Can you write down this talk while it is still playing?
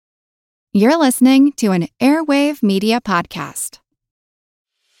You're listening to an Airwave Media Podcast.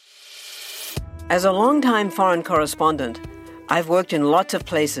 As a longtime foreign correspondent, I've worked in lots of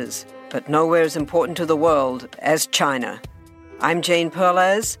places, but nowhere as important to the world as China. I'm Jane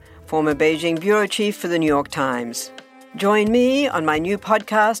Perlez, former Beijing bureau chief for the New York Times. Join me on my new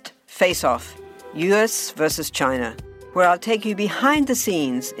podcast, Face Off, U.S. versus China, where I'll take you behind the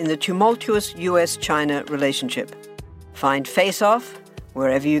scenes in the tumultuous U.S.-China relationship. Find Face Off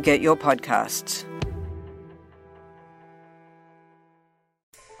wherever you get your podcasts.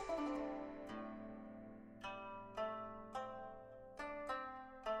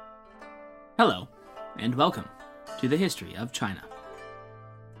 Hello, and welcome to the History of China.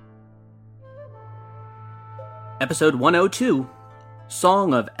 Episode 102,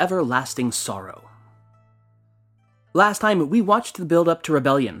 Song of Everlasting Sorrow. Last time, we watched the build-up to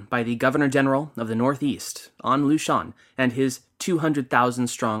rebellion by the Governor-General of the Northeast, on Lu-Shan, and his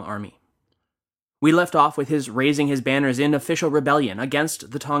 200,000-strong army. We left off with his raising his banners in official rebellion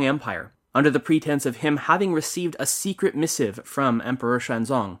against the Tang Empire, under the pretense of him having received a secret missive from Emperor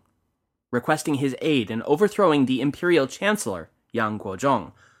Xuanzong, requesting his aid in overthrowing the imperial chancellor,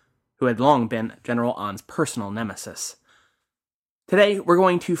 Guozhong, who had long been General An's personal nemesis. Today, we're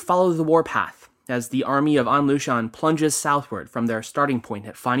going to follow the warpath as the army of An Lushan plunges southward from their starting point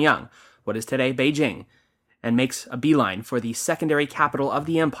at Fanyang, what is today Beijing, and makes a beeline for the secondary capital of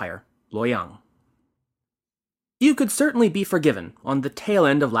the empire, Louyang. You could certainly be forgiven on the tail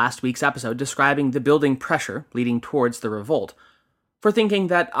end of last week's episode describing the building pressure leading towards the revolt, for thinking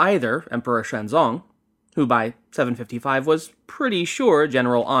that either Emperor Xuanzong, who by 755 was pretty sure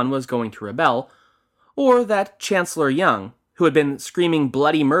General An was going to rebel, or that Chancellor Yang, who had been screaming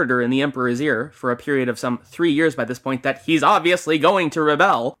bloody murder in the emperor's ear for a period of some 3 years by this point that he's obviously going to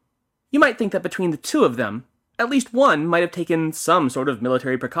rebel, you might think that between the two of them, at least one might have taken some sort of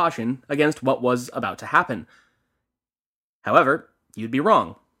military precaution against what was about to happen. However, you'd be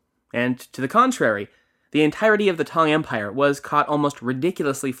wrong. And to the contrary, the entirety of the Tang Empire was caught almost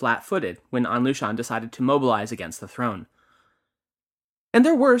ridiculously flat-footed when An Lushan decided to mobilize against the throne. And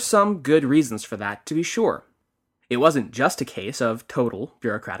there were some good reasons for that, to be sure. It wasn't just a case of total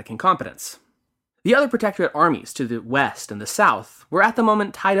bureaucratic incompetence. The other Protectorate armies to the west and the south were at the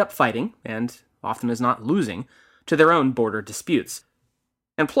moment tied up fighting, and often as not losing, to their own border disputes.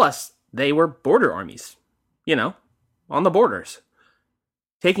 And plus, they were border armies. You know, on the borders.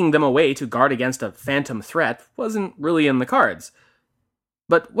 Taking them away to guard against a phantom threat wasn't really in the cards.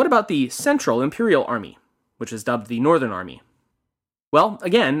 But what about the Central Imperial Army, which is dubbed the Northern Army? Well,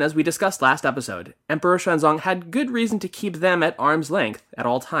 again, as we discussed last episode, Emperor Xuanzong had good reason to keep them at arm's length at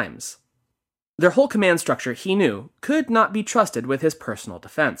all times. Their whole command structure, he knew, could not be trusted with his personal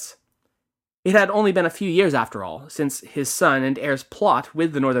defense. It had only been a few years, after all, since his son and heir's plot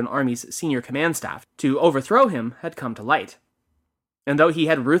with the Northern Army's senior command staff to overthrow him had come to light. And though he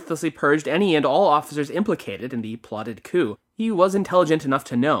had ruthlessly purged any and all officers implicated in the plotted coup, he was intelligent enough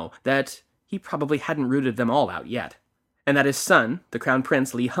to know that he probably hadn't rooted them all out yet, and that his son, the Crown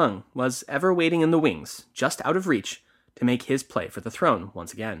Prince Heng, was ever waiting in the wings, just out of reach, to make his play for the throne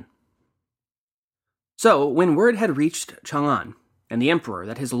once again. So, when word had reached Chang'an, and the emperor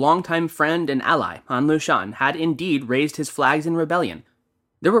that his longtime friend and ally, An Lushan, had indeed raised his flags in rebellion,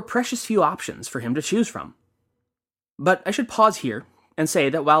 there were precious few options for him to choose from. But I should pause here and say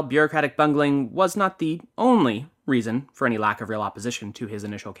that while bureaucratic bungling was not the only reason for any lack of real opposition to his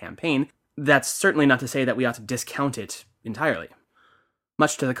initial campaign, that's certainly not to say that we ought to discount it entirely.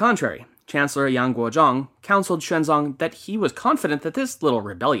 Much to the contrary, Chancellor Guozhong counseled Xuanzong that he was confident that this little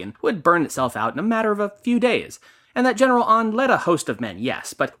rebellion would burn itself out in a matter of a few days, and that General An led a host of men,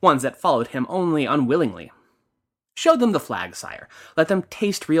 yes, but ones that followed him only unwillingly. Show them the flag, sire. Let them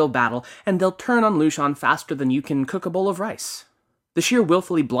taste real battle, and they'll turn on Lushan faster than you can cook a bowl of rice. The sheer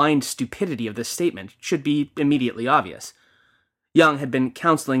willfully blind stupidity of this statement should be immediately obvious. Yang had been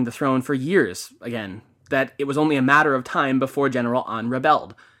counseling the throne for years, again, that it was only a matter of time before General An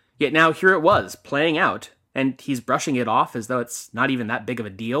rebelled. Yet now here it was, playing out, and he's brushing it off as though it's not even that big of a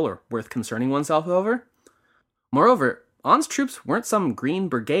deal or worth concerning oneself over. Moreover, An's troops weren't some green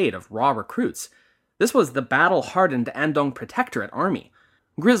brigade of raw recruits. This was the battle-hardened Andong Protectorate army,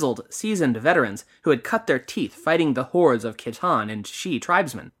 grizzled, seasoned veterans who had cut their teeth fighting the hordes of Khitan and Shi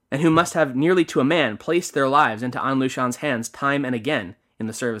tribesmen, and who must have nearly to a man placed their lives into An Lushan's hands time and again in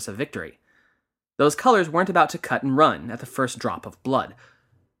the service of victory. Those colors weren't about to cut and run at the first drop of blood.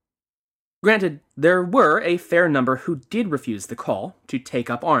 Granted, there were a fair number who did refuse the call to take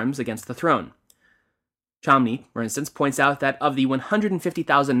up arms against the throne. Chamney, for instance, points out that of the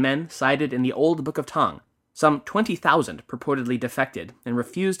 150,000 men cited in the Old Book of Tang, Some 20,000 purportedly defected and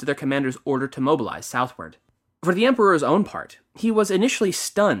refused their commander's order to mobilize southward. For the emperor's own part, he was initially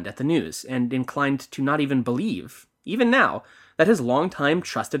stunned at the news and inclined to not even believe, even now, that his longtime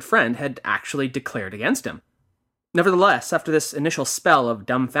trusted friend had actually declared against him. Nevertheless, after this initial spell of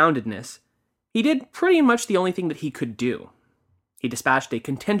dumbfoundedness, he did pretty much the only thing that he could do. He dispatched a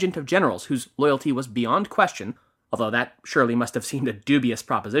contingent of generals whose loyalty was beyond question, although that surely must have seemed a dubious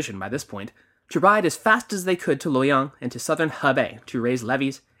proposition by this point, to ride as fast as they could to Louyang and to southern Hebei to raise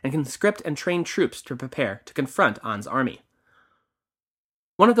levies and conscript and train troops to prepare to confront An's army.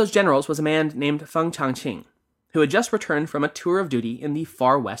 One of those generals was a man named Feng, who had just returned from a tour of duty in the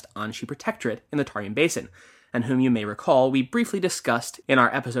far west AnShi Protectorate in the Tarim Basin, and whom you may recall we briefly discussed in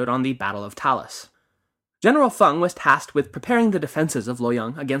our episode on the Battle of Talas. General Feng was tasked with preparing the defenses of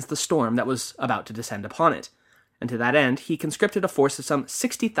Louyang against the storm that was about to descend upon it, and to that end he conscripted a force of some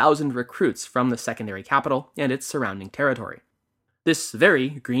 60,000 recruits from the secondary capital and its surrounding territory. This very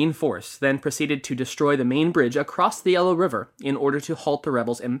green force then proceeded to destroy the main bridge across the Yellow River in order to halt the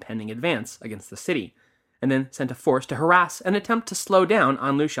rebels' impending advance against the city, and then sent a force to harass and attempt to slow down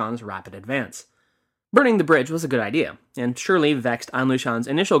Lu-Shan's rapid advance. Burning the bridge was a good idea, and surely vexed Lu-Shan's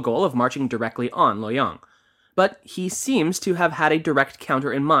initial goal of marching directly on Louyang. But he seems to have had a direct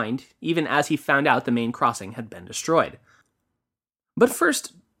counter in mind, even as he found out the main crossing had been destroyed. But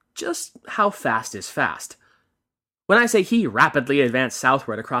first, just how fast is fast? When I say he rapidly advanced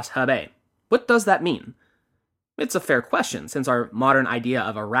southward across Hebei, what does that mean? It's a fair question, since our modern idea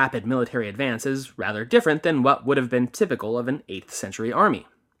of a rapid military advance is rather different than what would have been typical of an 8th century army.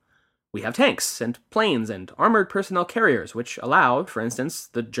 We have tanks and planes and armored personnel carriers, which allowed, for instance,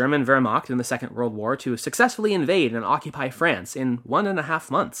 the German Wehrmacht in the Second World War to successfully invade and occupy France in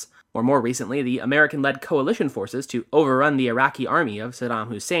 1.5 months, or more recently, the American-led coalition forces to overrun the Iraqi army of Saddam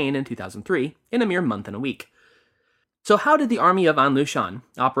Hussein in 2003 in a mere month and a week. So how did the army of Lu-Shan,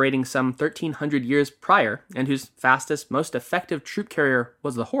 operating some 1,300 years prior, and whose fastest, most effective troop carrier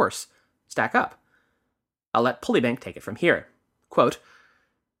was the horse, stack up? I'll let Pulleyblank take it from here. Quote,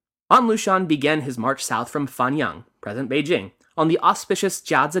 Lu-Shan began his march south from Fanyang, present Beijing, on the auspicious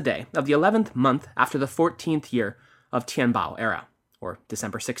Jiazi day of the 11th month after the 14th year of Tianbao era, or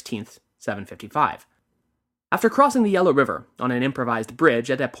December 16th, 755. After crossing the Yellow River on an improvised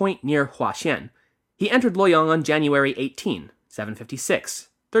bridge at a point near Huaxian, he entered Louyang on January 18, 756,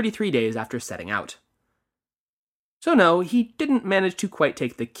 33 days after setting out. So no, he didn't manage to quite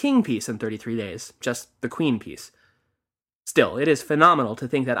take the king piece in 33 days, just the queen piece. Still, it is phenomenal to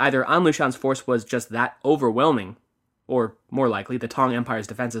think that either Lu-Shan's force was just that overwhelming, or more likely the Tang Empire's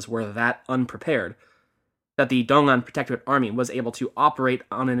defenses were that unprepared, that the Dongan Protectorate army was able to operate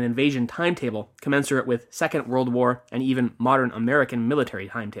on an invasion timetable commensurate with Second World War and even modern American military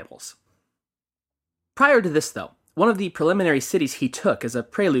timetables. Prior to this, though, one of the preliminary cities he took as a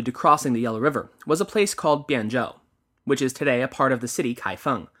prelude to crossing the Yellow River was a place called Bianzhou, which is today a part of the city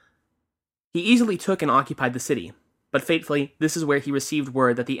Kaifeng. He easily took and occupied the city, but fatefully, this is where he received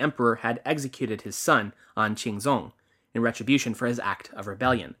word that the emperor had executed his son on Qingzong in retribution for his act of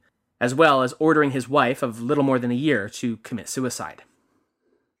rebellion, as well as ordering his wife of little more than a year to commit suicide.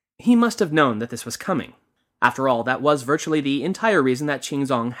 He must have known that this was coming. After all, that was virtually the entire reason that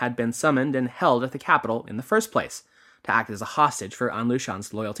Qingzong had been summoned and held at the capital in the first place, to act as a hostage for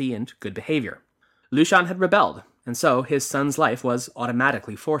Lu-Shan's loyalty and good behavior. Lu-Shan had rebelled, and so his son's life was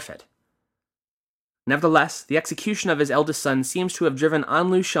automatically forfeit. Nevertheless, the execution of his eldest son seems to have driven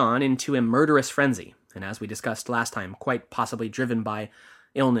Lu-Shan into a murderous frenzy, and as we discussed last time, quite possibly driven by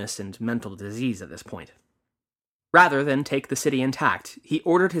illness and mental disease at this point. Rather than take the city intact, he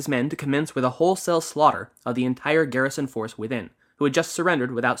ordered his men to commence with a wholesale slaughter of the entire garrison force within, who had just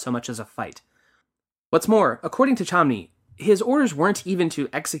surrendered without so much as a fight. What's more, according to Chamney, his orders weren't even to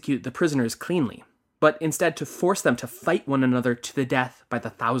execute the prisoners cleanly, but instead to force them to fight one another to the death by the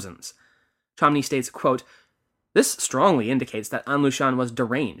thousands. Chamney states, quote, This strongly indicates that Lu-Shan was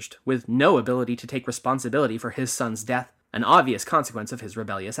deranged, with no ability to take responsibility for his son's death, an obvious consequence of his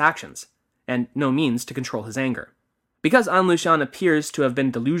rebellious actions, and no means to control his anger. Because Lu-Shan appears to have been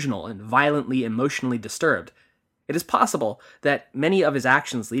delusional and violently emotionally disturbed, it is possible that many of his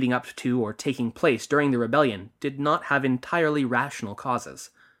actions leading up to or taking place during the rebellion did not have entirely rational causes.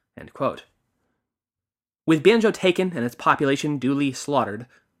 End quote. With Bianzhou taken and its population duly slaughtered,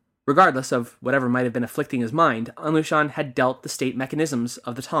 regardless of whatever might have been afflicting his mind, Lu-Shan had dealt the state mechanisms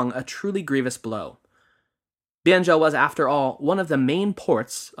of the Tang a truly grievous blow. Bianzhou was, after all, one of the main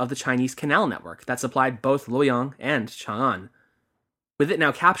ports of the Chinese canal network that supplied both Louyang and Chang'an. With it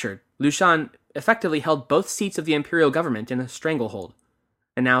now captured, Lu-Shan effectively held both seats of the imperial government in a stranglehold,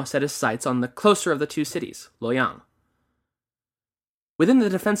 and now set his sights on the closer of the two cities, Louyang. Within the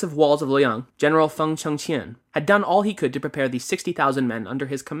defensive walls of Louyang, General Feng Chengqian had done all he could to prepare the 60,000 men under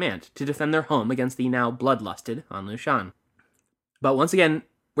his command to defend their home against the now bloodlusted Lu-Shan. But once again,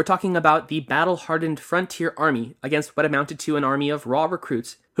 we're talking about the battle-hardened frontier army against what amounted to an army of raw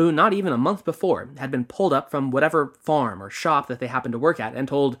recruits who, not even a month before, had been pulled up from whatever farm or shop that they happened to work at and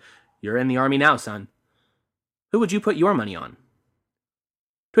told, "You're in the army now, son." Who would you put your money on?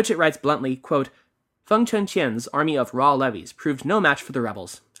 Twitchett writes bluntly, quote, Feng Chengqian's army of raw levies proved no match for the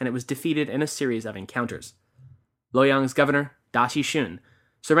rebels, and it was defeated in a series of encounters. Louyang's governor, Da Xishun,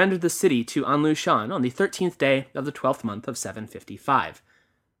 surrendered the city to Lu-Shan on the 13th day of the 12th month of 755,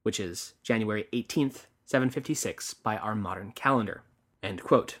 which is January 18th, 756 by our modern calendar. End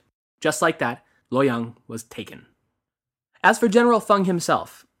quote. Just like that, Louyang was taken. As for General Feng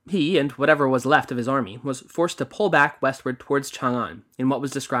himself, he, and whatever was left of his army, was forced to pull back westward towards Chang'an in what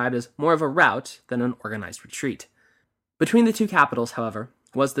was described as more of a rout than an organized retreat. Between the two capitals, however,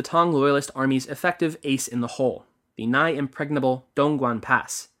 was the Tang loyalist army's effective ace in the hole, the nigh-impregnable Dongan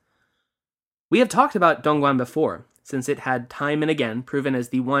Pass. We have talked about Dongan before, since it had time and again proven as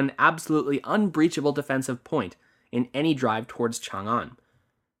the one absolutely unbreachable defensive point in any drive towards Chang'an,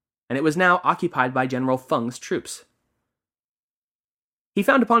 and it was now occupied by General Feng's troops. He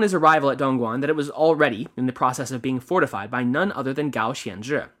found upon his arrival at Dongguan that it was already in the process of being fortified by none other than Gao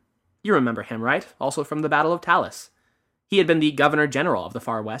Xianzhi. You remember him, right? Also from the Battle of Talis. He had been the governor-general of the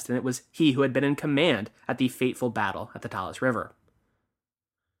Far West, and it was he who had been in command at the fateful battle at the Talis River.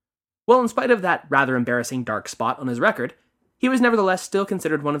 Well, in spite of that rather embarrassing dark spot on his record, he was nevertheless still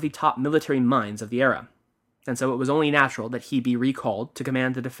considered one of the top military minds of the era, and so it was only natural that he be recalled to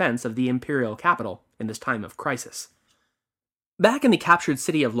command the defense of the imperial capital in this time of crisis. Back in the captured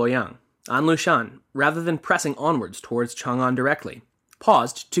city of Louyang, Lu-Shan, rather than pressing onwards towards Chang'an directly,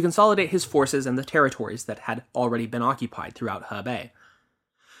 paused to consolidate his forces and the territories that had already been occupied throughout Hebei.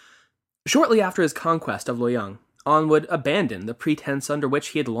 Shortly after his conquest of Louyang, An would abandon the pretense under which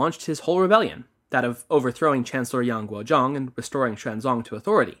he had launched his whole rebellion, that of overthrowing Chancellor Yang Guozhong and restoring Xuanzong to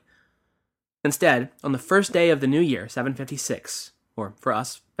authority. Instead, on the first day of the new year, 756, or for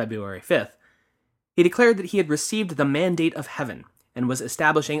us, February 5th, he declared that he had received the mandate of heaven and was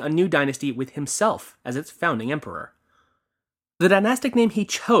establishing a new dynasty with himself as its founding emperor. The dynastic name he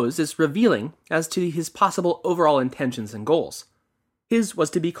chose is revealing as to his possible overall intentions and goals. His was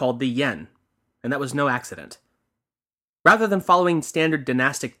to be called the Yan, and that was no accident. Rather than following standard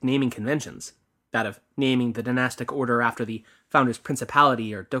dynastic naming conventions, that of naming the dynastic order after the founder's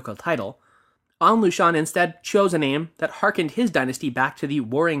principality or ducal title, Lu-Shan instead chose a name that harkened his dynasty back to the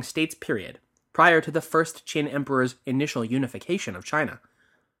Warring States period, prior to the first Qin emperor's initial unification of China.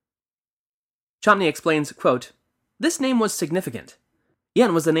 Chamney explains, quote, This name was significant.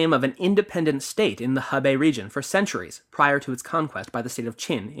 Yan was the name of an independent state in the Hebei region for centuries prior to its conquest by the state of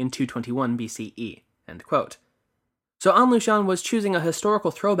Qin in 221 BCE. End quote. So Lu-Shan was choosing a historical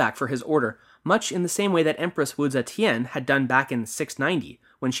throwback for his order, much in the same way that Empress Wu Zetian had done back in 690,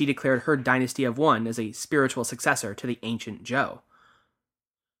 when she declared her dynasty of Wan as a spiritual successor to the ancient Zhou.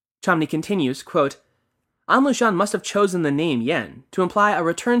 Chamney continues, quote, Lu-Shan must have chosen the name Yan to imply a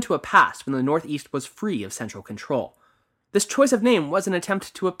return to a past when the Northeast was free of central control. This choice of name was an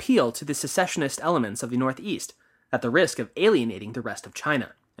attempt to appeal to the secessionist elements of the Northeast, at the risk of alienating the rest of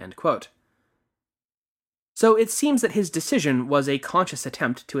China. End quote. So it seems that his decision was a conscious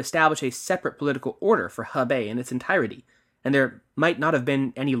attempt to establish a separate political order for Hebei in its entirety, and there might not have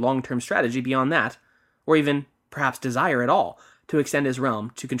been any long-term strategy beyond that, or even, perhaps, desire at all, to extend his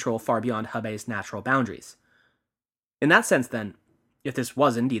realm to control far beyond Hebei's natural boundaries. In that sense, then, if this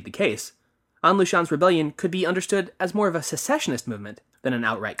was indeed the case, Lu-Shan's rebellion could be understood as more of a secessionist movement than an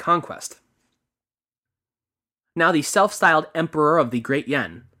outright conquest. Now the self-styled emperor of the Great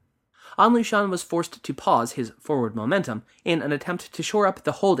Yan, Lu-Shan was forced to pause his forward momentum in an attempt to shore up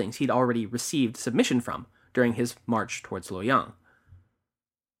the holdings he'd already received submission from during his march towards Louyang.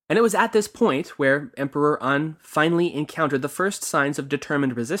 And it was at this point where Emperor An finally encountered the first signs of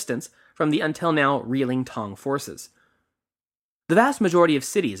determined resistance from the until now reeling Tang forces. The vast majority of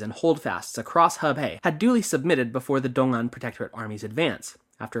cities and holdfasts across Hebei had duly submitted before the Dongan Protectorate army's advance,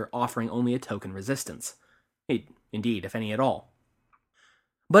 after offering only a token resistance. Indeed, if any at all.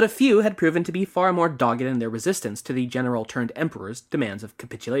 But a few had proven to be far more dogged in their resistance to the general-turned-emperor's demands of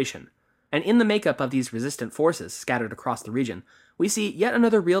capitulation. And in the makeup of these resistant forces scattered across the region, we see yet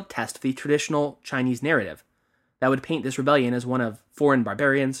another real test of the traditional Chinese narrative that would paint this rebellion as one of foreign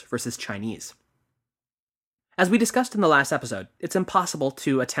barbarians versus Chinese. As we discussed in the last episode, it's impossible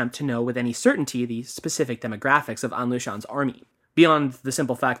to attempt to know with any certainty the specific demographics of Lu-Shan's army, beyond the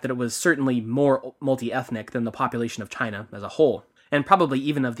simple fact that it was certainly more multi-ethnic than the population of China as a whole, and probably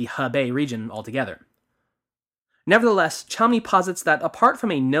even of the Hebei region altogether. Nevertheless, Chamney posits that apart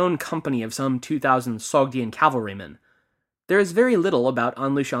from a known company of some 2,000 Sogdian cavalrymen, there is very little about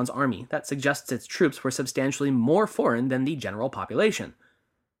Lu-Shan's army that suggests its troops were substantially more foreign than the general population.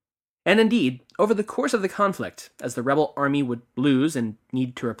 And indeed, over the course of the conflict, as the rebel army would lose and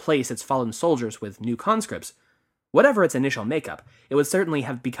need to replace its fallen soldiers with new conscripts, whatever its initial makeup, it would certainly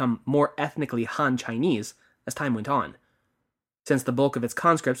have become more ethnically Han Chinese as time went on, since the bulk of its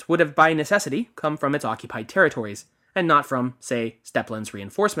conscripts would have by necessity come from its occupied territories, and not from, say, Steplin's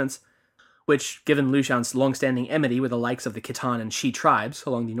reinforcements, which, given Lu-Shan's long-standing enmity with the likes of the Khitan and Shi tribes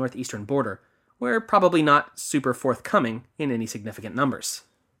along the northeastern border, were probably not super forthcoming in any significant numbers.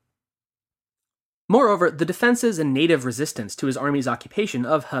 Moreover, the defenses and native resistance to his army's occupation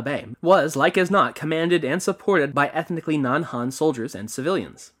of Hebei was, like as not, commanded and supported by ethnically non-Han soldiers and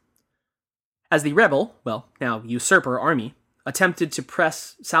civilians. As the rebel, well, now usurper army, attempted to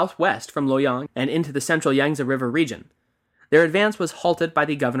press southwest from Louyang and into the central Yangtze River region, their advance was halted by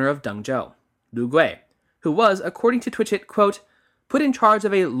the governor of Dengzhou, Lu Gui, who was, according to Twitchett, quote, put in charge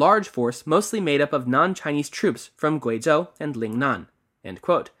of a large force mostly made up of non-Chinese troops from Guizhou and Lingnan, end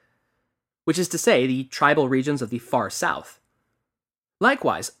quote, which is to say the tribal regions of the far south.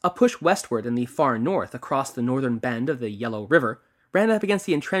 Likewise, a push westward in the far north across the northern bend of the Yellow River ran up against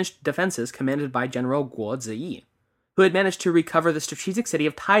the entrenched defenses commanded by General Guozhong, who had managed to recover the strategic city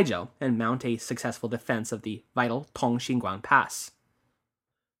of Taizhou and mount a successful defense of the vital Tongxingguang Pass.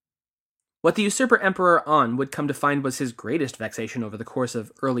 What the usurper Emperor An would come to find was his greatest vexation over the course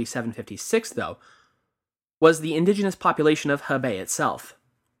of early 756, though, was the indigenous population of Hebei itself.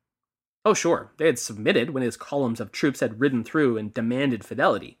 Oh sure, they had submitted when his columns of troops had ridden through and demanded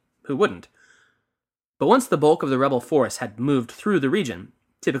fidelity. Who wouldn't? But once the bulk of the rebel force had moved through the region,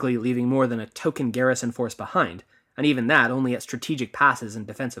 typically leaving more than a token garrison force behind, and even that only at strategic passes and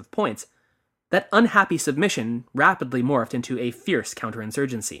defensive points, that unhappy submission rapidly morphed into a fierce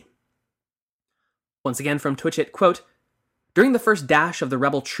counterinsurgency. Once again from Twitchett, quote, during the first dash of the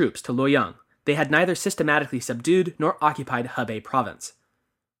rebel troops to Louyang, they had neither systematically subdued nor occupied Hebei province.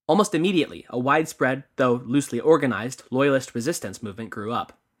 Almost immediately, a widespread, though loosely organized, loyalist resistance movement grew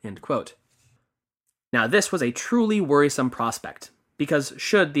up, end quote. Now this was a truly worrisome prospect, because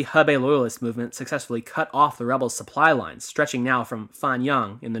should the Hebei loyalist movement successfully cut off the rebels' supply lines, stretching now from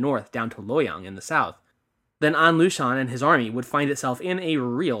Fanyang in the north down to Louyang in the south, then Lu-Shan and his army would find itself in a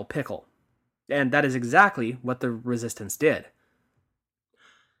real pickle. And that is exactly what the resistance did.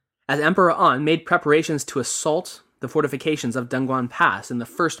 As Emperor An made preparations to assault the fortifications of Dengguan Pass in the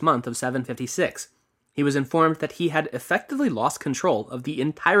first month of 756, he was informed that he had effectively lost control of the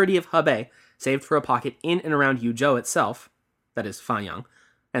entirety of Hebei, save for a pocket in and around Yuzhou itself, that is Fanyang,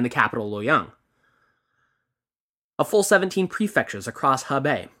 and the capital Louyang. A full 17 prefectures across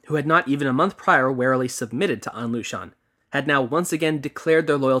Hebei, who had not even a month prior warily submitted to Lu-Shan, had now once again declared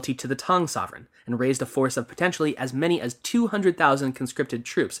their loyalty to the Tang sovereign and raised a force of potentially as many as 200,000 conscripted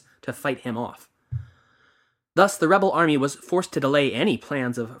troops to fight him off. Thus, the rebel army was forced to delay any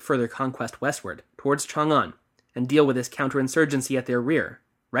plans of further conquest westward, towards Chang'an, and deal with this counterinsurgency at their rear,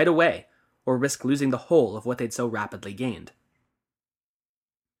 right away, or risk losing the whole of what they'd so rapidly gained.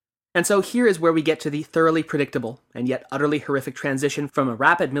 And so here is where we get to the thoroughly predictable, and yet utterly horrific transition from a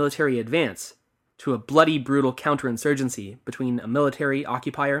rapid military advance to a bloody, brutal counterinsurgency between a military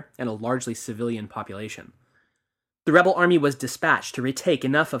occupier and a largely civilian population. The rebel army was dispatched to retake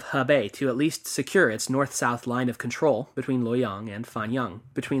enough of Hebei to at least secure its north-south line of control between Louyang and Fanyang,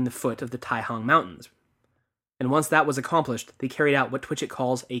 between the foot of the Taihang Mountains. And once that was accomplished, they carried out what Twitchett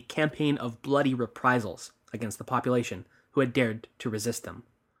calls a campaign of bloody reprisals against the population who had dared to resist them.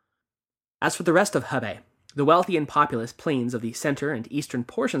 As for the rest of Hebei, the wealthy and populous plains of the center and eastern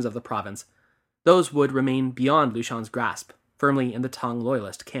portions of the province, those would remain beyond Lu-Shan's grasp, firmly in the Tang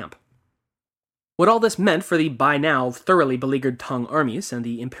loyalist camp. What all this meant for the by now thoroughly beleaguered Tang armies and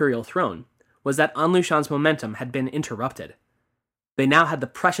the imperial throne was that Lu-Shan's momentum had been interrupted. They now had the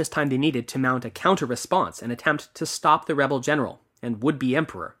precious time they needed to mount a counter-response and attempt to stop the rebel general and would-be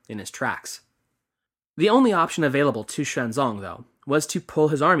emperor in his tracks. The only option available to Xuanzong, though, was to pull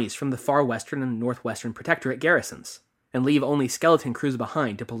his armies from the far western and northwestern Protectorate garrisons, and leave only skeleton crews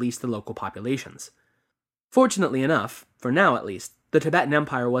behind to police the local populations. Fortunately enough, for now at least, the Tibetan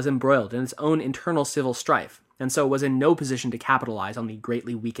Empire was embroiled in its own internal civil strife, and so was in no position to capitalize on the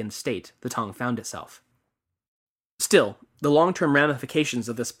greatly weakened state the Tang found itself. Still, the long-term ramifications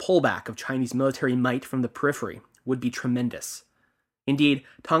of this pullback of Chinese military might from the periphery would be tremendous. Indeed,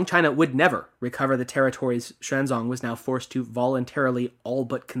 Tang China would never recover the territories Xuanzong was now forced to voluntarily all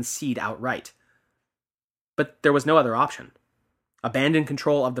but concede outright. But there was no other option. Abandon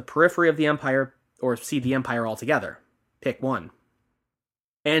control of the periphery of the empire, or cede the empire altogether. Pick one.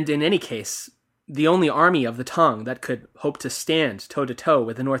 And in any case, the only army of the Tang that could hope to stand toe-to-toe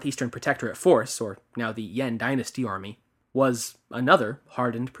with the Northeastern Protectorate force, or now the Yan Dynasty army, was another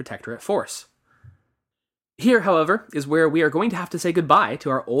hardened Protectorate force. Here, however, is where we are going to have to say goodbye to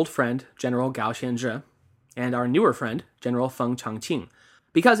our old friend, General Gao Xianzhi, and our newer friend, General Feng Changqing,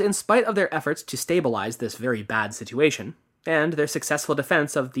 because in spite of their efforts to stabilize this very bad situation, and their successful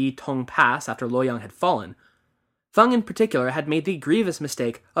defense of the Tong Pass after Louyang had fallen, Feng in particular had made the grievous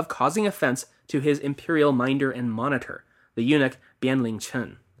mistake of causing offense to his imperial minder and monitor, the eunuch Bian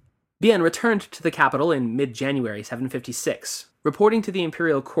Chen. Bian returned to the capital in mid-January 756, reporting to the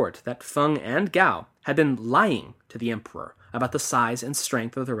imperial court that Feng and Gao had been lying to the emperor about the size and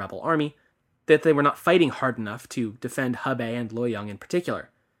strength of the rebel army, that they were not fighting hard enough to defend Hebei and Louyang in particular,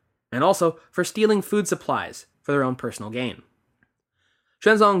 and also for stealing food supplies for their own personal gain.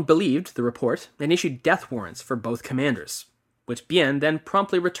 Xuanzong believed the report and issued death warrants for both commanders, which Bian then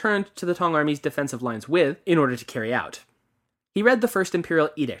promptly returned to the Tang army's defensive lines with in order to carry out. He read the first imperial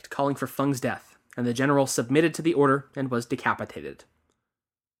edict calling for Feng's death, and the general submitted to the order and was decapitated.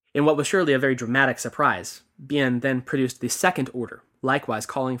 In what was surely a very dramatic surprise, Bian then produced the second order, likewise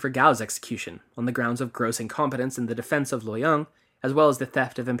calling for Gao's execution on the grounds of gross incompetence in the defense of Louyang, as well as the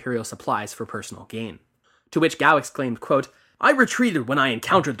theft of imperial supplies for personal gain. To which Gao exclaimed, quote, "I retreated when I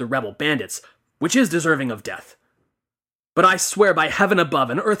encountered the rebel bandits, which is deserving of death. But I swear by heaven above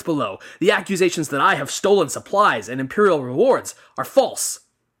and earth below, the accusations that I have stolen supplies and imperial rewards are false."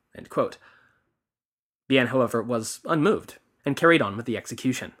 End quote. Bian, however, was unmoved and carried on with the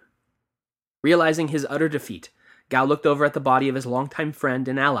execution. Realizing his utter defeat, Gao looked over at the body of his longtime friend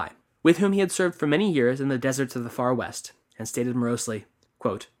and ally, with whom he had served for many years in the deserts of the far west, and stated morosely,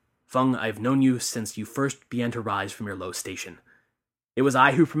 quote, "Feng, I have known you since you first began to rise from your low station. It was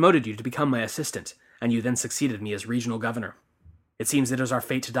I who promoted you to become my assistant, and you then succeeded me as regional governor. It seems it is our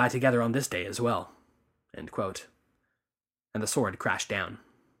fate to die together on this day as well." End quote. And the sword crashed down.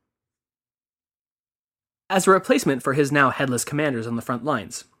 As a replacement for his now headless commanders on the front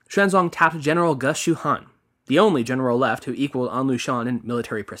lines, Xuanzong tapped General Geshu, the only general left who equaled Lu-Shan in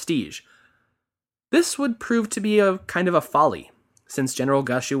military prestige. This would prove to be a kind of a folly, since General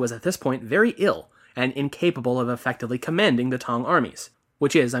Geshu was at this point very ill and incapable of effectively commanding the Tang armies,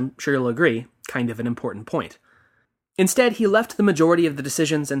 which is, I'm sure you'll agree, kind of an important point. Instead, he left the majority of the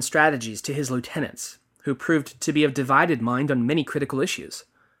decisions and strategies to his lieutenants, who proved to be of divided mind on many critical issues.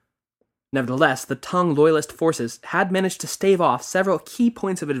 Nevertheless, the Tang loyalist forces had managed to stave off several key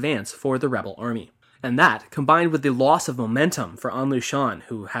points of advance for the rebel army. And that, combined with the loss of momentum for Lu-Shan,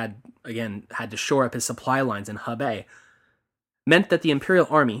 who had to shore up his supply lines in Hebei, meant that the imperial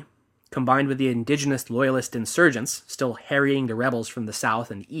army, combined with the indigenous loyalist insurgents still harrying the rebels from the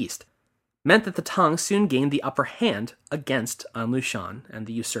south and east, meant that the Tang soon gained the upper hand against Lu-Shan and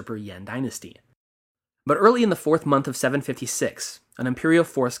the usurper Yan Dynasty. But early in the fourth month of 756, an imperial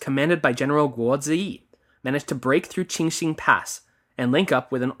force commanded by General Guozhong managed to break through Qingzong Pass and link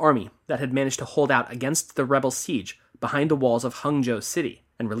up with an army that had managed to hold out against the rebel siege behind the walls of Hangzhou City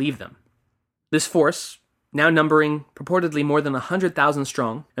and relieve them. This force, now numbering purportedly more than 100,000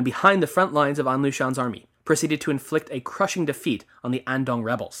 strong and behind the front lines of Lu-Shan's army, proceeded to inflict a crushing defeat on the Andong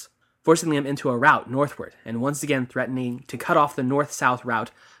rebels, forcing them into a rout northward and once again threatening to cut off the north-south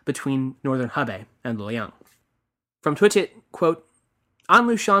route between northern Hebei and Louyang. From Twitchett, quote,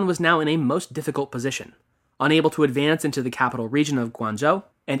 Lu-Shan was now in a most difficult position, unable to advance into the capital region of Guangzhou,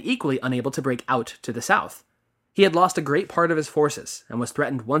 and equally unable to break out to the south. He had lost a great part of his forces, and was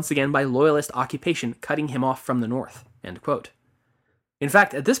threatened once again by loyalist occupation cutting him off from the north. End quote. In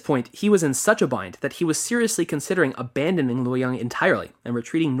fact, at this point, he was in such a bind that he was seriously considering abandoning Louyang entirely and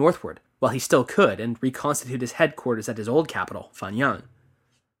retreating northward, while he still could, and reconstitute his headquarters at his old capital, Fanyang.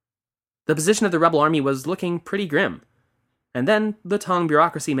 The position of the rebel army was looking pretty grim, and then the Tang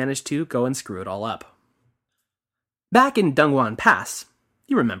bureaucracy managed to go and screw it all up. Back in Dongan Pass,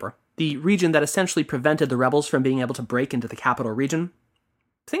 you remember, the region that essentially prevented the rebels from being able to break into the capital region,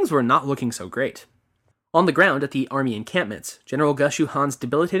 things were not looking so great. On the ground at the army encampments, General Geshu's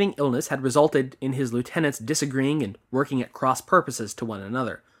debilitating illness had resulted in his lieutenants disagreeing and working at cross purposes to one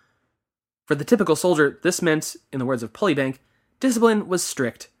another. For the typical soldier, this meant, in the words of Pulleyblank, discipline was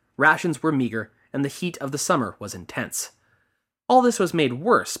strict, rations were meager, and the heat of the summer was intense. All this was made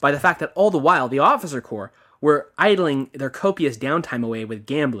worse by the fact that all the while the officer corps were idling their copious downtime away with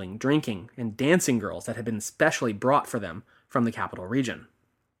gambling, drinking, and dancing girls that had been specially brought for them from the capital region.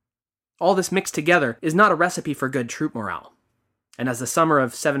 All this mixed together is not a recipe for good troop morale. And as the summer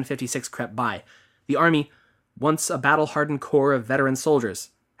of 756 crept by, the army, once a battle-hardened corps of veteran soldiers,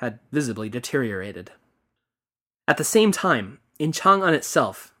 had visibly deteriorated. At the same time, in Chang'an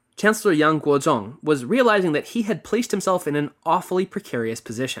itself, Chancellor Yang Guozhong was realizing that he had placed himself in an awfully precarious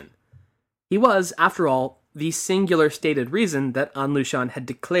position. He was, after all, the singular stated reason that Lu-Shan had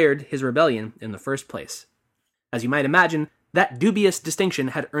declared his rebellion in the first place. As you might imagine, that dubious distinction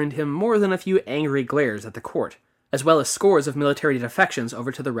had earned him more than a few angry glares at the court, as well as scores of military defections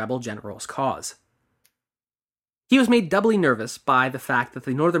over to the rebel general's cause. He was made doubly nervous by the fact that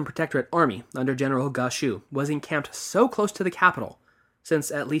the Northern Protectorate army under General Geshu was encamped so close to the capital,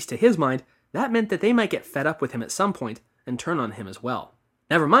 since, at least to his mind, that meant that they might get fed up with him at some point and turn on him as well.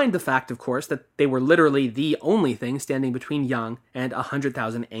 Never mind the fact, of course, that they were literally the only thing standing between Yang and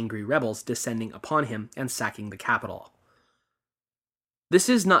 100,000 angry rebels descending upon him and sacking the capital. This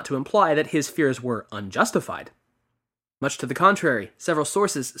is not to imply that his fears were unjustified. Much to the contrary, several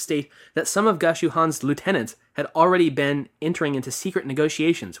sources state that some of Geshu Han's lieutenants had already been entering into secret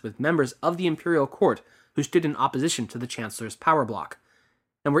negotiations with members of the imperial court who stood in opposition to the Chancellor's power block,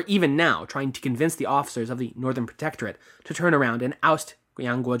 and were even now trying to convince the officers of the Northern Protectorate to turn around and oust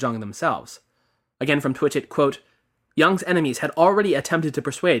Yang Guozhong themselves. Again from Twitchett, quote, Yang's enemies had already attempted to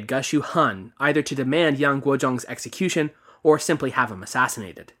persuade Geshu Han either to demand Yang Guozhong's execution or simply have him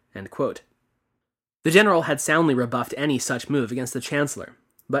assassinated, end quote. The general had soundly rebuffed any such move against the Chancellor,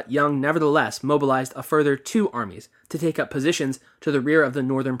 but Yang nevertheless mobilized a further 2 armies to take up positions to the rear of the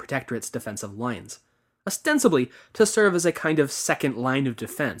Northern Protectorate's defensive lines, ostensibly to serve as a kind of second line of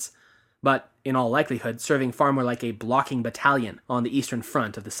defense, but in all likelihood serving far more like a blocking battalion on the Eastern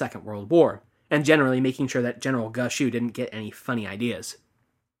Front of the Second World War, and generally making sure that General Geshu didn't get any funny ideas.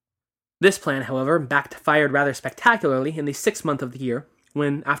 This plan, however, backfired rather spectacularly in the 6th month of the year,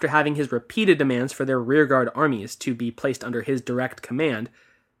 when, after having his repeated demands for their rearguard armies to be placed under his direct command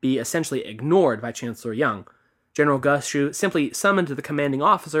be essentially ignored by Chancellor Yang, General Geshu simply summoned the commanding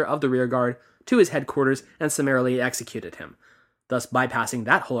officer of the rearguard to his headquarters and summarily executed him, thus bypassing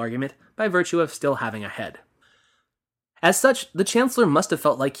that whole argument by virtue of still having a head. As such, the Chancellor must have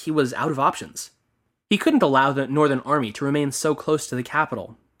felt like he was out of options. He couldn't allow the Northern Army to remain so close to the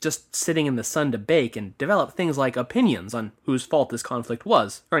capital, just sitting in the sun to bake and develop things like opinions on whose fault this conflict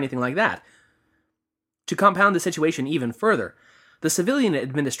was, or anything like that. To compound the situation even further, the civilian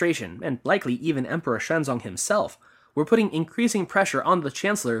administration, and likely even Emperor Xuanzong himself, were putting increasing pressure on the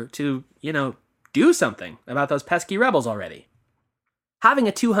Chancellor to, do something about those pesky rebels already. Having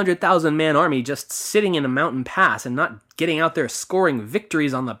a 200,000-man army just sitting in a mountain pass and not getting out there scoring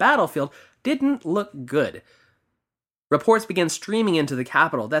victories on the battlefield didn't look good. Reports began streaming into the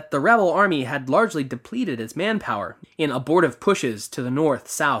capital that the rebel army had largely depleted its manpower in abortive pushes to the north,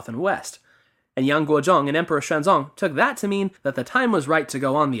 south, and west, and Yang Guozhong and Emperor Xuanzong took that to mean that the time was right to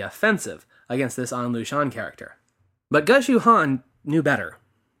go on the offensive against this Lu-Shan character. But Geshu Han knew better.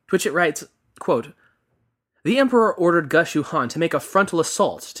 Twitchett writes, quote, The Emperor ordered Geshu Han to make a frontal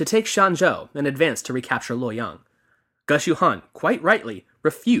assault to take Shanzhou and advance to recapture Louyang. Geshu Han, quite rightly,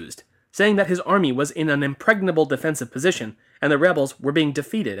 refused, saying that his army was in an impregnable defensive position, and the rebels were being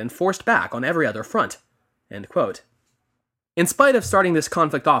defeated and forced back on every other front. End quote. In spite of starting this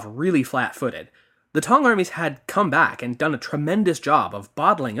conflict off really flat-footed, the Tang armies had come back and done a tremendous job of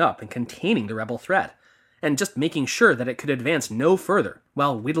bottling up and containing the rebel threat, and just making sure that it could advance no further,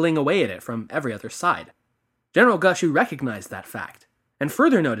 while whittling away at it from every other side. General Geshu recognized that fact, and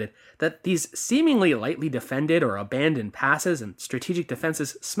further noted that these seemingly lightly defended or abandoned passes and strategic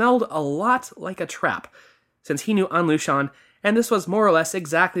defenses smelled a lot like a trap, since he knew Lu-Shan, and this was more or less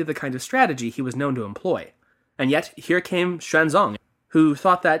exactly the kind of strategy he was known to employ. And yet, here came Xuanzong, who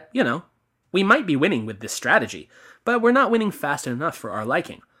thought that, we might be winning with this strategy, but we're not winning fast enough for our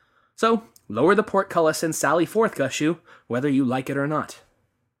liking. So, lower the portcullis and sally forth, Geshu, whether you like it or not.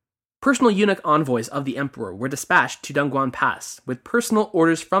 Personal eunuch envoys of the Emperor were dispatched to Dongguan Pass, with personal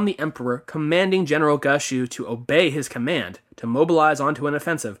orders from the Emperor commanding General Geshu to obey his command, to mobilize onto an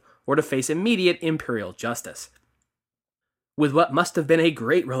offensive, or to face immediate imperial justice. With what must have been a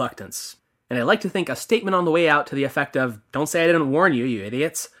great reluctance, and I like to think a statement on the way out to the effect of, "Don't say I didn't warn you, you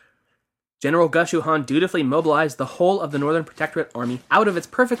idiots," General Geshu Han dutifully mobilized the whole of the Northern Protectorate army out of its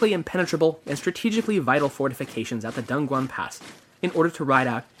perfectly impenetrable and strategically vital fortifications at the Dongguan Pass, in order to ride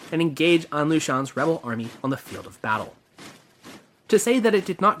out and engage Lu-Shan's rebel army on the field of battle. To say that it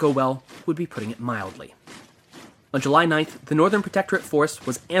did not go well would be putting it mildly. On July 9th, the Northern Protectorate force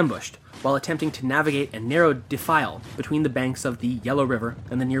was ambushed while attempting to navigate a narrow defile between the banks of the Yellow River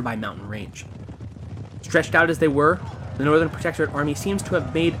and the nearby mountain range. Stretched out as they were, the Northern Protectorate army seems to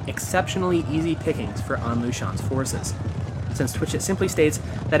have made exceptionally easy pickings for Lu-Shan's forces, since Twitchett simply states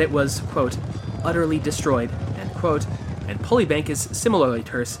that it was, quote, utterly destroyed, end quote, and Pulleyblank is similarly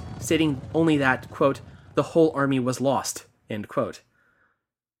terse, stating only that, quote, the whole army was lost, end quote.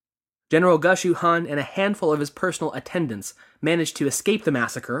 General Geshu Han and a handful of his personal attendants managed to escape the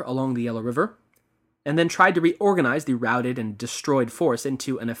massacre along the Yellow River, and then tried to reorganize the routed and destroyed force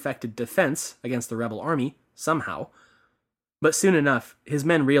into an effective defense against the rebel army, somehow. But soon enough, his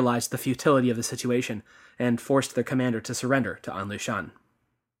men realized the futility of the situation and forced their commander to surrender to Lu-Shan.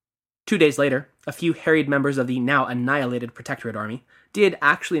 2 days later, a few harried members of the now annihilated Protectorate army did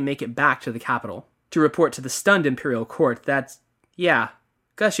actually make it back to the capital to report to the stunned imperial court that, yeah,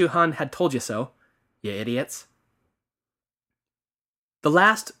 Geshu Han had told you so, you idiots. The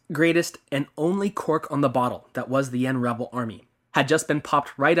last, greatest, and only cork on the bottle that was the Yen rebel army had just been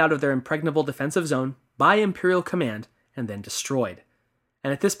popped right out of their impregnable defensive zone by Imperial command and then destroyed.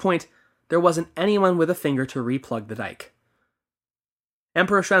 And at this point, there wasn't anyone with a finger to replug the dike.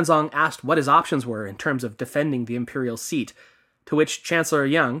 Emperor Xuanzong asked what his options were in terms of defending the imperial seat, to which Chancellor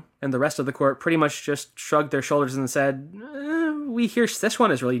Yang and the rest of the court pretty much just shrugged their shoulders and said, we hear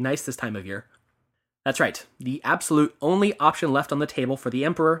Sichuan is really nice this time of year. That's right, the absolute only option left on the table for the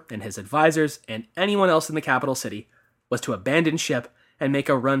emperor and his advisors and anyone else in the capital city was to abandon ship and make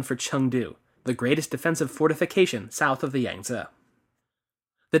a run for Chengdu, the greatest defensive fortification south of the Yangtze.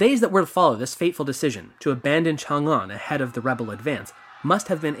 The days that were to follow this fateful decision to abandon Chang'an ahead of the rebel advance must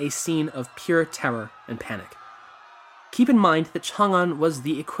have been a scene of pure terror and panic. Keep in mind that Chang'an was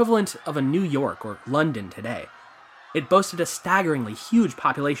the equivalent of a New York or London today. It boasted a staggeringly huge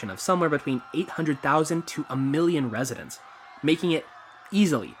population of somewhere between 800,000 to 1 million residents, making it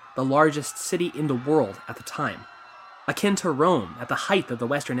easily the largest city in the world at the time, akin to Rome at the height of the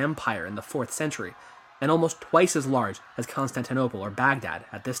Western Empire in the 4th century, and almost twice as large as Constantinople or Baghdad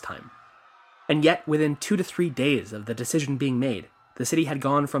at this time. And yet, within 2 to 3 days of the decision being made, the city had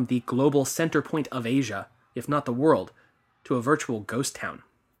gone from the global center point of Asia, if not the world, to a virtual ghost town.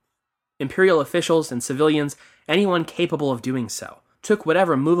 Imperial officials and civilians, anyone capable of doing so, took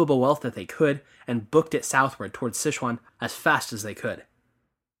whatever movable wealth that they could and booked it southward towards Sichuan as fast as they could.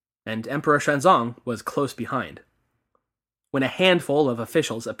 And Emperor Xuanzong was close behind. When a handful of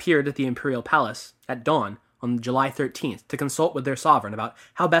officials appeared at the imperial palace at dawn on July 13th to consult with their sovereign about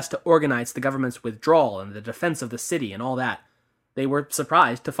how best to organize the government's withdrawal and the defense of the city and all that, they were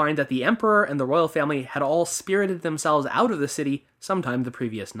surprised to find that the emperor and the royal family had all spirited themselves out of the city sometime the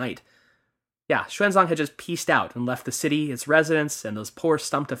previous night. Yeah, Xuanzong had just pieced out and left the city, its residents, and those poor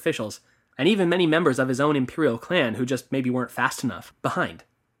stumped officials, and even many members of his own imperial clan who just maybe weren't fast enough, behind,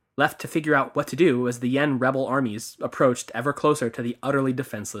 left to figure out what to do as the Yen rebel armies approached ever closer to the utterly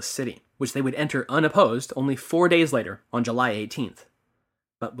defenseless city, which they would enter unopposed only 4 days later on July 18th.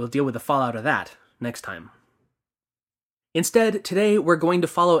 But we'll deal with the fallout of that next time. Instead, today we're going to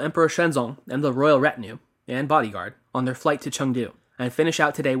follow Emperor Xuanzong and the royal retinue and bodyguard on their flight to Chengdu, and finish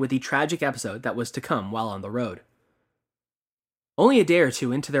out today with the tragic episode that was to come while on the road. Only a day or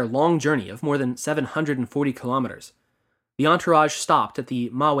two into their long journey of more than 740 kilometers, the entourage stopped at the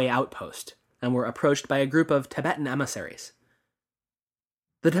Maui outpost and were approached by a group of Tibetan emissaries.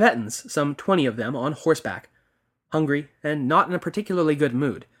 The Tibetans, some 20 of them on horseback, hungry and not in a particularly good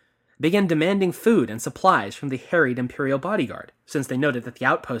mood, began demanding food and supplies from the harried imperial bodyguard, since they noted that the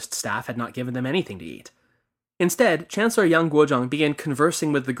outpost staff had not given them anything to eat. Instead, Chancellor Guozhong began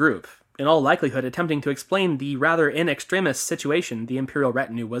conversing with the group, in all likelihood attempting to explain the rather in extremis situation the imperial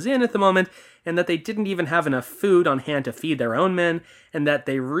retinue was in at the moment, and that they didn't even have enough food on hand to feed their own men, and that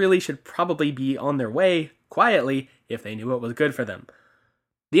they really should probably be on their way, quietly, if they knew what was good for them.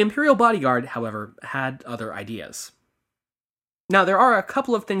 The imperial bodyguard, however, had other ideas. Now, there are a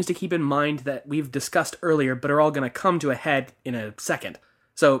couple of things to keep in mind that we've discussed earlier, but are all going to come to a head in a second.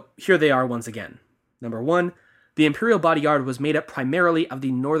 So, here they are once again. Number 1, the imperial bodyguard was made up primarily of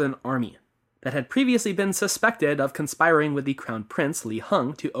the Northern Army, that had previously been suspected of conspiring with the Crown Prince Li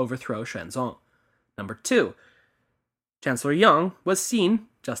Heng to overthrow Xuanzong. Number 2, Chancellor Yang was seen,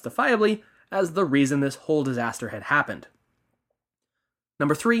 justifiably, as the reason this whole disaster had happened.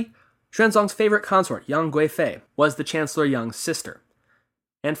 Number 3, Xuanzong's favorite consort, young Guifei, was the Chancellor Yang's sister.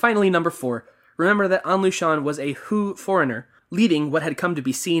 And finally, number 4, remember that Lu-Shan was a Hu foreigner, leading what had come to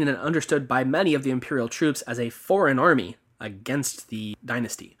be seen and understood by many of the imperial troops as a foreign army against the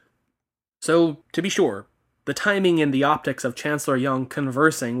Dynasty. So, to be sure, the timing and the optics of Chancellor Yang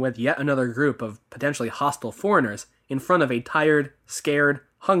conversing with yet another group of potentially hostile foreigners in front of a tired, scared,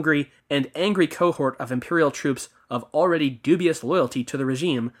 hungry, and angry cohort of imperial troops of already dubious loyalty to the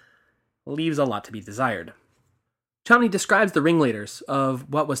regime leaves a lot to be desired. Chamney describes the ringleaders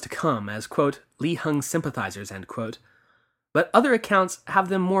of what was to come as, quote, Li Heng sympathizers, end quote. But other accounts have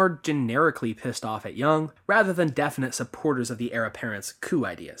them more generically pissed off at Yang, rather than definite supporters of the heir apparent's coup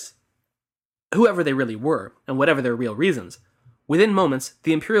ideas. Whoever they really were, and whatever their real reasons, within moments,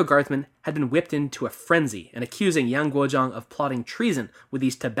 the Imperial Guardsmen had been whipped into a frenzy and accusing Yang Guozhong of plotting treason with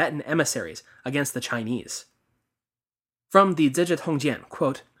these Tibetan emissaries against the Chinese. From the Zizhi Tongjian,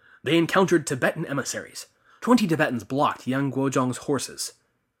 quote, they encountered Tibetan emissaries. 20 Tibetans blocked Yang Guozhong's horses.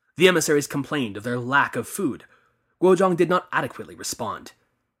 The emissaries complained of their lack of food. Guozhong did not adequately respond.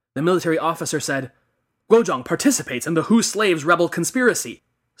 The military officer said, Guozhong participates in the Hu slaves rebel conspiracy.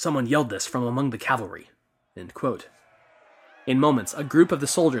 Someone yelled this from among the cavalry. End quote. In moments, a group of the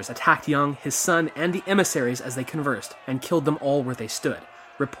soldiers attacked Yang, his son, and the emissaries as they conversed, and killed them all where they stood,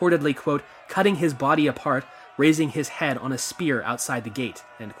 reportedly, quote, cutting his body apart, raising his head on a spear outside the gate,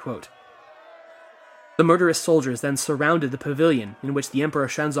 end quote. The murderous soldiers then surrounded the pavilion in which the Emperor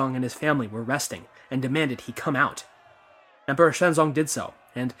Xuanzong and his family were resting, and demanded he come out. Emperor Xuanzong did so,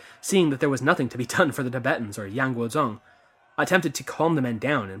 and, seeing that there was nothing to be done for the Tibetans or Yang Guozhong, attempted to calm the men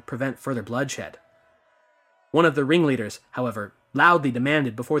down and prevent further bloodshed. One of the ringleaders, however, loudly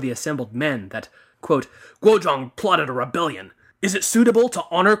demanded before the assembled men that, quote, Guozhong plotted a rebellion. Is it suitable to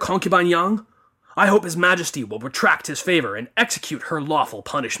honor concubine Yang? I hope His Majesty will retract his favor and execute her lawful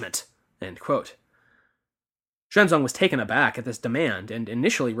punishment. End quote. Xuanzong was taken aback at this demand and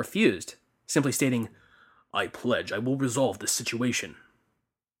initially refused, simply stating, I pledge I will resolve this situation.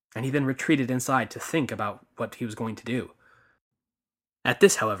 And he then retreated inside to think about what he was going to do. At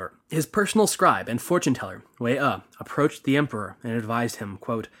this, however, his personal scribe and fortune-teller, Wei approached the emperor and advised him,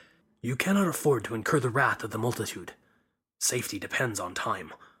 quote, You cannot afford to incur the wrath of the multitude. Safety depends on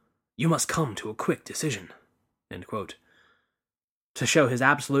time. You must come to a quick decision. End quote. To show his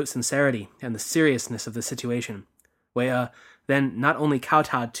absolute sincerity and the seriousness of the situation, Wei then not only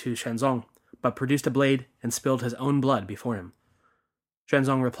kowtowed to Xuanzong, but produced a blade and spilled his own blood before him.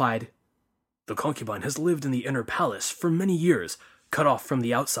 Xuanzong replied, The concubine has lived in the inner palace for many years, cut off from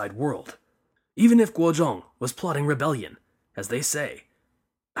the outside world. Even if Guozhong was plotting rebellion, as they say,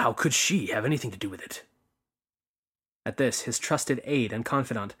 how could she have anything to do with it? At this, his trusted aide and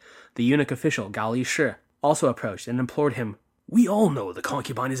confidant, the eunuch official Gao Li-shi, also approached and implored him, We all know the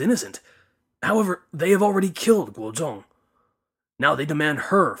concubine is innocent. However, they have already killed Guozhong. Now they demand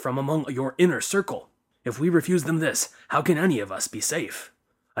her from among your inner circle. If we refuse them this, how can any of us be safe?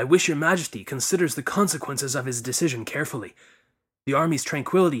 I wish your majesty considers the consequences of his decision carefully. The army's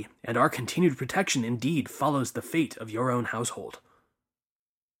tranquility and our continued protection indeed follows the fate of your own household.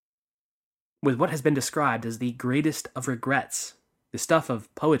 With what has been described as the greatest of regrets, the stuff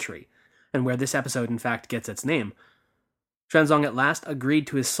of poetry, and where this episode in fact gets its name, Xuanzong at last agreed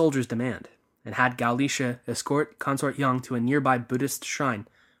to his soldiers' demand, and had Gao Li-shi escort Consort Yang to a nearby Buddhist shrine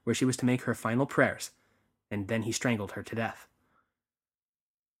where she was to make her final prayers, and then he strangled her to death.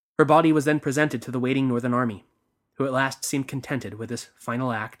 Her body was then presented to the waiting northern army, who at last seemed contented with this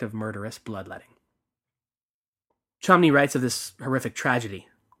final act of murderous bloodletting. Chamney writes of this horrific tragedy,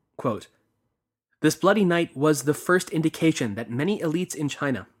 quote, This bloody night was the first indication that many elites in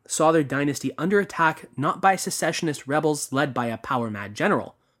China saw their dynasty under attack not by secessionist rebels led by a power-mad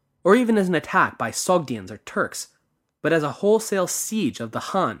general, or even as an attack by Sogdians or Turks, but as a wholesale siege of the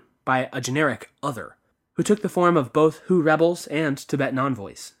Han by a generic other, who took the form of both Hu rebels and Tibetan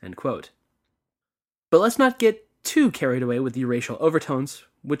envoys, end quote. But let's not get too carried away with the racial overtones,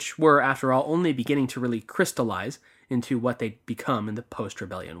 which were, after all, only beginning to really crystallize into what they'd become in the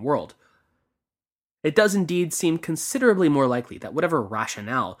post-rebellion world. It does indeed seem considerably more likely that whatever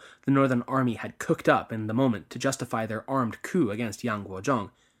rationale the Northern Army had cooked up in the moment to justify their armed coup against Yang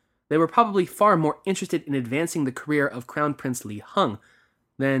Guozhong, they were probably far more interested in advancing the career of Crown Prince Li Heng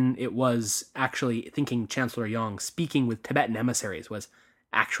than it was actually thinking Chancellor Yang speaking with Tibetan emissaries was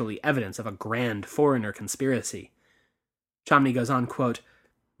actually evidence of a grand foreigner conspiracy. Chamney goes on, quote,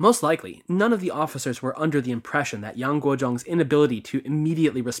 Most likely, none of the officers were under the impression that Yang Guozhong's inability to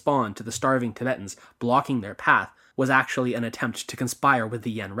immediately respond to the starving Tibetans blocking their path was actually an attempt to conspire with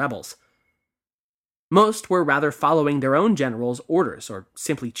the Yan rebels. Most were rather following their own general's orders or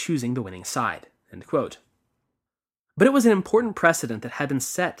simply choosing the winning side, end quote. But it was an important precedent that had been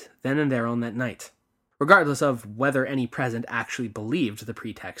set then and there on that night, regardless of whether any present actually believed the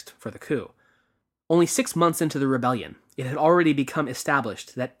pretext for the coup. Only 6 months into the rebellion, it had already become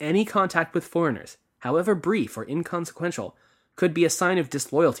established that any contact with foreigners, however brief or inconsequential, could be a sign of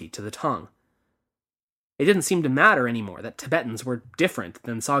disloyalty to the Tang. It didn't seem to matter anymore that Tibetans were different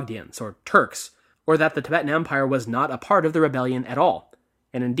than Sogdians or Turks, or that the Tibetan Empire was not a part of the rebellion at all,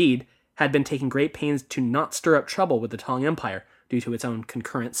 and indeed had been taking great pains to not stir up trouble with the Tang Empire due to its own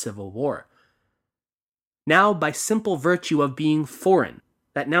concurrent civil war. Now, by simple virtue of being foreign,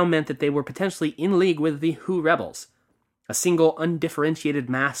 that now meant that they were potentially in league with the Hu rebels, a single undifferentiated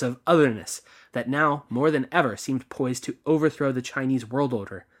mass of otherness that now, more than ever, seemed poised to overthrow the Chinese world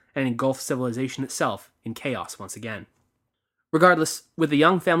order and engulf civilization itself in chaos once again. Regardless, with the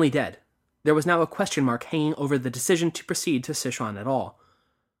Yang family dead, there was now a question mark hanging over the decision to proceed to Sichuan at all.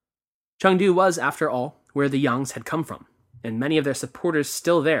 Chengdu was, after all, where the Yangs had come from, and many of their supporters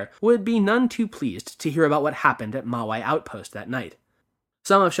still there would be none too pleased to hear about what happened at Mawai Outpost that night.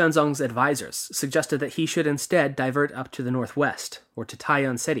 Some of Xuanzong's advisors suggested that he should instead divert up to the northwest, or to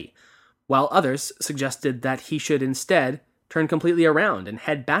Taiyuan City, while others suggested that he should instead turn completely around and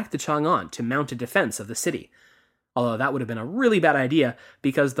head back to Chang'an to mount a defense of the city, although that would have been a really bad idea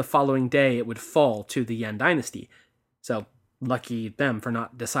because the following day it would fall to the Yan Dynasty, so lucky them for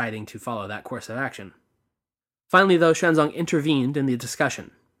not deciding to follow that course of action. Finally, though, Xuanzong intervened in the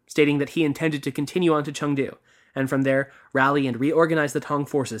discussion, stating that he intended to continue on to Chengdu, and from there rally and reorganize the Tang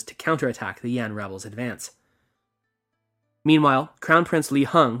forces to counterattack the Yan rebels' advance. Meanwhile, Crown Prince Li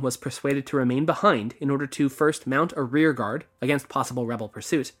Heng was persuaded to remain behind in order to first mount a rear guard against possible rebel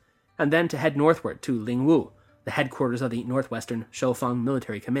pursuit, and then to head northward to Lingwu, the headquarters of the Northwestern Shoufeng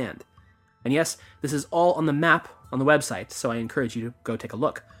Military Command. And yes, this is all on the map on the website, so I encourage you to go take a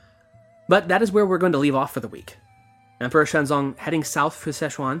look. But that is where we're going to leave off for the week. Emperor Xuanzong heading south for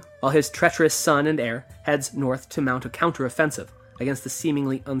Sichuan, while his treacherous son and heir heads north to mount a counteroffensive against the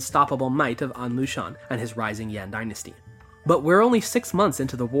seemingly unstoppable might of Lu-Shan and his rising Yan dynasty. But we're only 6 months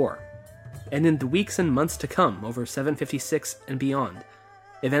into the war, and in the weeks and months to come, over 756 and beyond,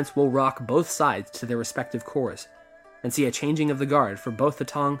 events will rock both sides to their respective cores, and see a changing of the guard for both the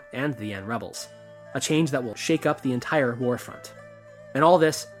Tang and the Yan rebels, a change that will shake up the entire war front. And all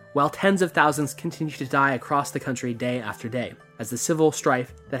this while tens of thousands continue to die across the country day after day, as the civil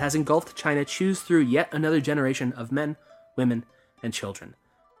strife that has engulfed China chews through yet another generation of men, women, and children.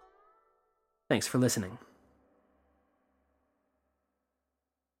 Thanks for listening.